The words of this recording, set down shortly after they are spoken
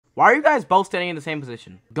Why are you guys both standing in the same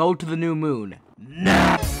position? Go to the new moon.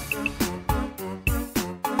 No!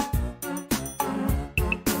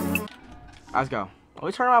 Let's go.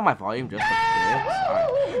 Always turn on my volume just a bit.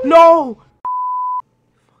 Right. No!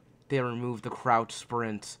 They removed the crouch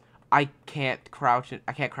sprint. I can't crouch.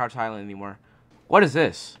 I can't crouch silent anymore. What is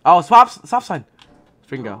this? Oh, stop sign.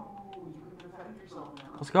 We can go.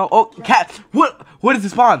 Let's go. Oh, cat. What is the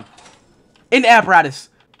spawn? In apparatus.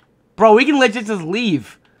 Bro, we can legit just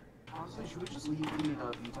leave. Honestly, should we just leave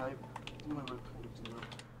the V-type?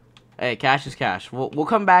 Hey, cash is cash. We'll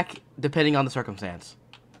come back depending on the circumstance.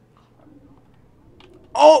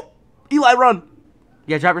 Oh! Eli, run!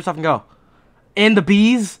 Yeah, drop your stuff and go. And the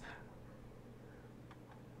bees?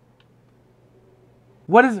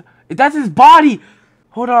 What is... That's his body!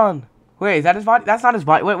 Hold on. Wait, is that his body? That's not his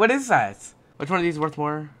body. Wait, what is that? Which one of these is worth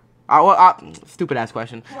more? Stupid ass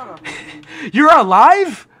question. You're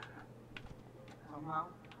alive? Somehow.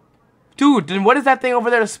 Dude, then what is that thing over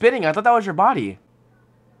there spinning? I thought that was your body.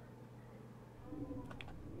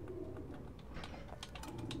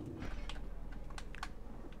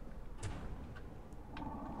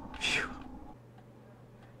 Phew.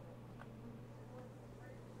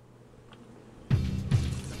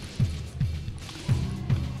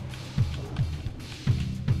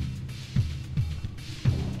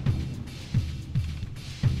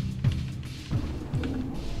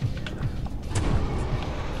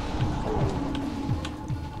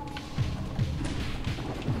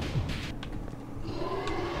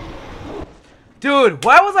 Dude,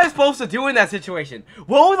 what was I supposed to do in that situation?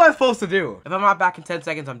 What was I supposed to do? If I'm not back in 10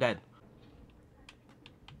 seconds, I'm dead.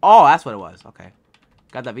 Oh, that's what it was. Okay.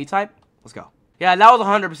 Got that V-type? Let's go. Yeah, that was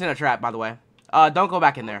 100% a trap, by the way. Don't go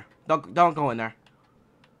back in there. Don't go in there.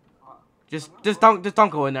 Just don't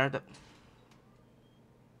go in there.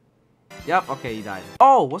 Yep, okay, you died.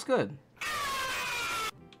 Oh, what's good?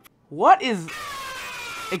 What is...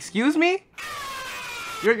 Excuse me?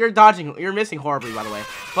 You're dodging. You're missing horribly, by the way.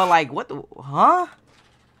 But like, what the? Huh?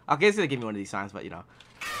 Okay, it's gonna give me one of these signs, but you know.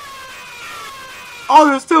 Oh,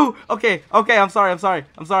 there's two. Okay. I'm sorry.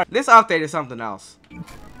 This update is something else.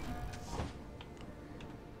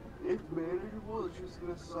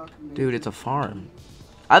 Dude, it's a farm.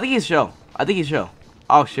 I think he's chill.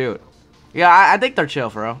 Oh shoot. Yeah, I think they're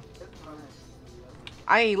chill, bro.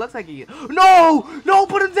 He looks like he. No,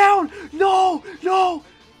 put him down. No,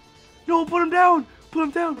 put him down.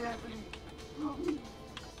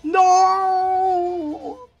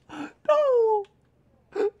 No!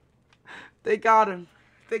 They got him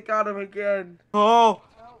again. Oh!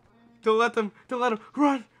 Don't let them. Run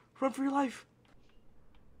for your life.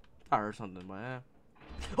 I heard something, man.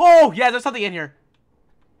 Oh, yeah, there's something in here.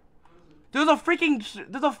 There's a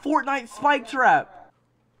Fortnite spike trap.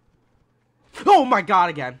 Oh my god,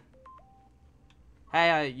 again.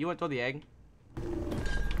 Hey, you want to throw the egg?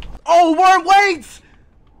 Oh, worm, wait!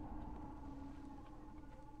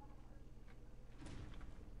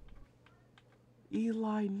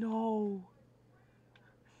 Eli, no.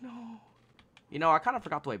 You know, I kind of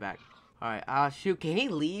forgot the way back. Alright, shoot, can he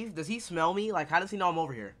leave? Does he smell me? Like, how does he know I'm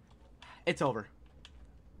over here? It's over.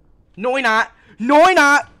 No, he not.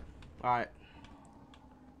 Alright.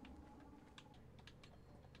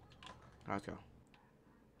 Let's go.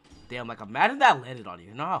 Damn, like, imagine that landed on you.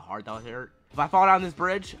 You know how hard that would hurt? If I fall down this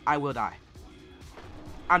bridge, I will die.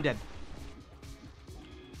 I'm dead.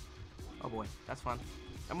 Oh boy, that's fun.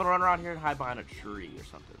 I'm gonna run around here and hide behind a tree or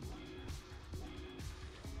something.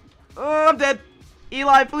 Oh, I'm dead.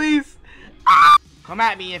 Eli, please. Ah! Come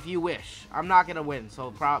at me if you wish. I'm not gonna win,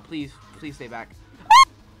 so please stay back.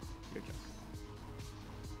 Good job.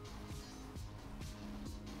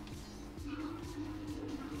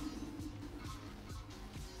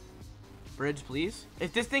 Bridge, please.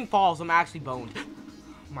 If this thing falls, I'm actually boned. Oh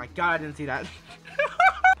my god, I didn't see that.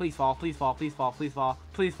 Please fall. Let's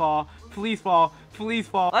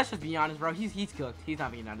just be honest, bro. He's cooked. He's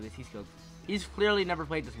not being out of this. He's cooked. He's clearly never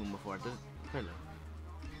played this one before. Clearly.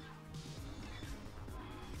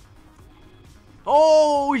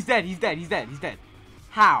 Oh, he's dead.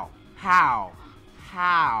 How?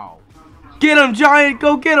 Get him, Giant.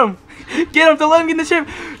 Go get him. Don't let him get in the ship.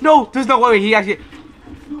 No, there's no way. He actually...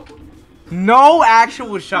 No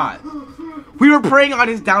actual shot. We were preying on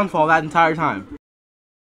his downfall that entire time.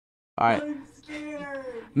 Alright.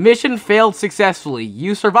 Mission failed successfully.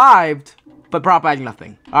 You survived, but brought back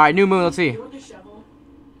nothing. Alright, new moon, let's see.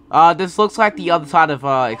 This looks like the other side of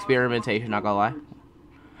experimentation, not gonna lie.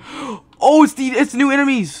 Oh, it's the new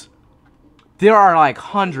enemies! There are like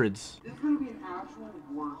hundreds.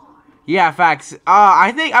 Yeah, facts.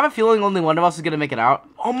 I have a feeling only one of us is gonna make it out.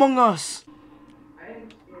 Among Us!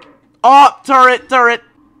 Oh, turret!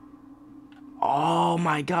 Oh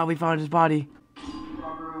my god, we found his body.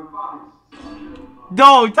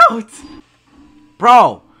 No, don't!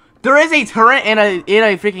 Bro, there is a turret and a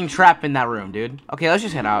freaking trap in that room, dude. Okay, let's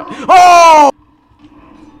just head out. Oh!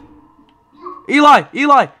 Eli!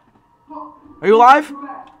 Eli! Are you alive?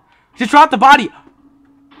 Just drop the body.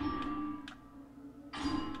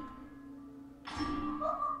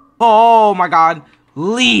 Oh my god.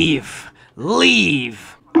 Leave.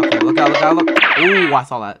 Leave. Okay, look out, look out, look. Ooh, I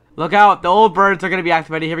saw that. Look out, the old birds are gonna be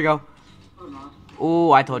activated. Here we go.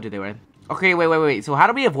 Ooh, I told you they would. Okay, wait. So how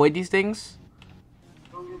do we avoid these things?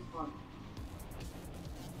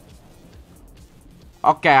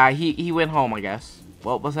 Okay, he went home, I guess.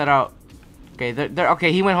 Well, let's head out. Okay,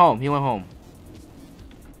 okay, he went home. He went home.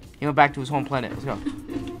 He went back to his home planet. Let's go.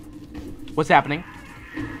 What's happening?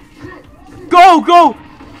 Go, go!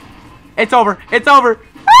 It's over. It's over.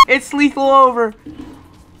 It's lethal over.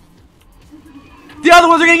 The other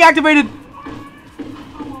ones are getting activated.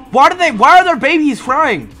 Why are their babies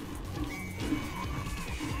crying?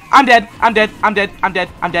 I'm dead. I'm dead. I'm dead. I'm dead.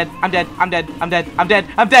 I'm dead. I'm dead. I'm dead. I'm dead. I'm dead.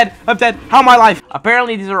 I'm dead. I'm dead. How am I alive?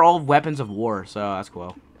 Apparently these are old weapons of war, so that's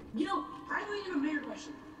cool. You know, I have an even bigger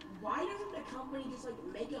question. Why doesn't the company just like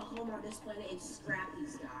make a home on this planet and scrap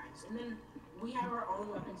these guys, and then we have our own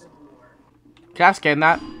weapons of war? Can I scan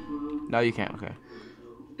that? No, you can't. Okay.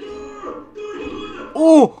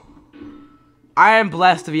 Ooh! I am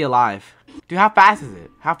blessed to be alive. Dude, how fast is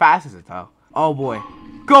it? How fast is it, though? Oh, boy.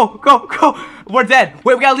 Go, go, go! We're dead.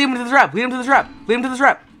 Wait, we gotta lead him to the trap. Lead him to the trap. Lead him to the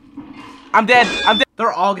trap. I'm dead. I'm dead.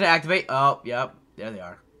 They're all gonna activate. Oh, yep. There they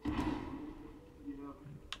are.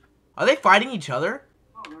 Are they fighting each other?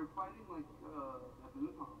 Oh, they're fighting like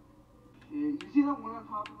you see that one on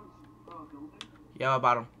top of the building? Yeah, what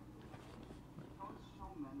about him?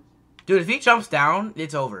 Dude, if he jumps down,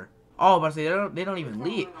 it's over. Oh, but they don't even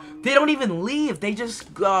leave. They don't even leave. They just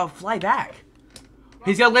fly back.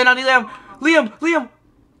 He's gonna land on Liam. Liam, Liam.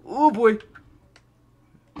 Oh boy.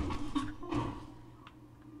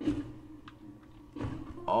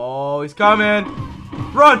 Oh, he's coming.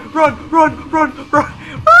 Run, run, run, run, run, run.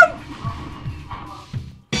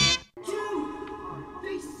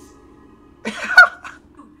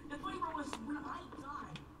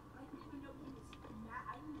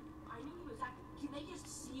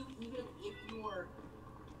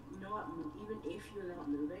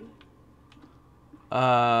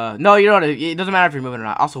 No, you don't. It doesn't matter if you're moving or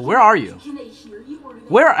not. Also, where are you? Can they hear you, or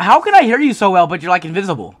Where? How can I hear you so well, but you're like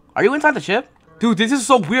invisible? Are you inside the ship? Dude, this is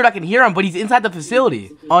so weird. I can hear him, but he's inside the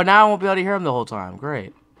facility. Oh, now I won't be able to hear him the whole time.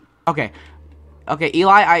 Great. Okay. Okay,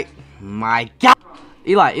 Eli, my God.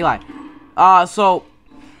 Eli. So,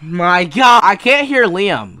 my God. I can't hear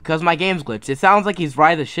Liam because my game's glitched. It sounds like he's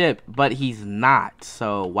riding the ship, but he's not.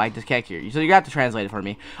 So, I just can't hear you. So, you're going to have to translate it for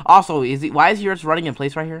me. Also, why is he just running in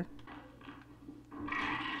place right here?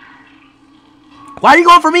 Why are you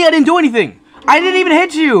going for me? I didn't do anything. I didn't even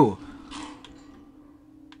hit you.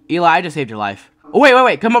 Eli, I just saved your life. Oh,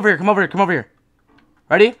 wait. Come over here.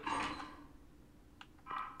 Ready?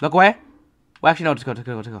 Look away. Well, actually, no. Just go.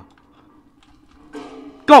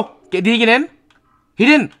 Go. Did he get in? He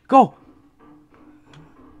didn't. Go.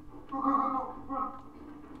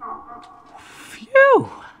 Phew.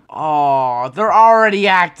 Oh, they're already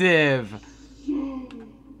active. Here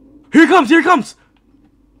he comes.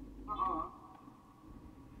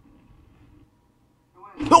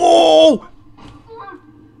 Oh!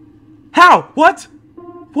 How? What?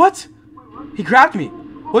 He grabbed me.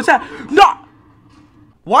 What's that? No!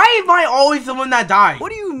 Why am I always the one that died?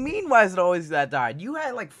 What do you mean, why is it always that died? You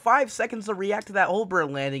had like 5 seconds to react to that old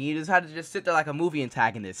bird landing. You just had to just sit there like a movie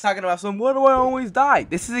antagonist. Talking about why do I always die?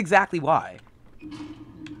 This is exactly why.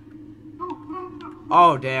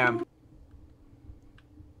 Oh, damn.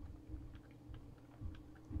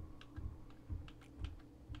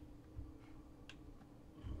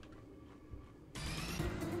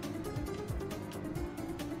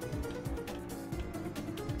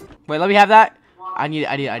 Wait, let me have that. I need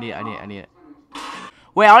it.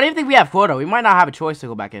 Wait, I don't even think we have quota. We might not have a choice to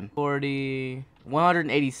go back in. 40,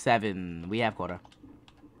 187. We have quota.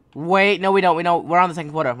 Wait, no, we don't. We're on the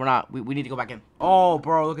second quota. We're not. We need to go back in. Oh,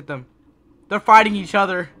 bro, look at them. They're fighting each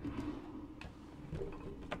other.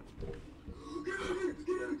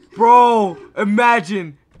 Bro,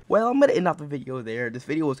 imagine. Well, I'm gonna end off the video there. This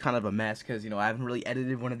video was kind of a mess because, I haven't really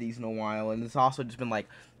edited one of these in a while. And it's also just been like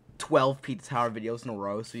 12 Pizza Tower videos in a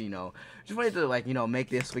row, so just wanted to make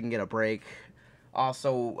this so we can get a break.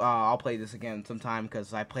 Also, I'll play this again sometime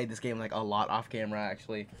because I played this game like a lot off camera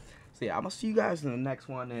actually. So yeah, I'm gonna see you guys in the next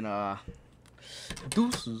one, and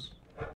deuces.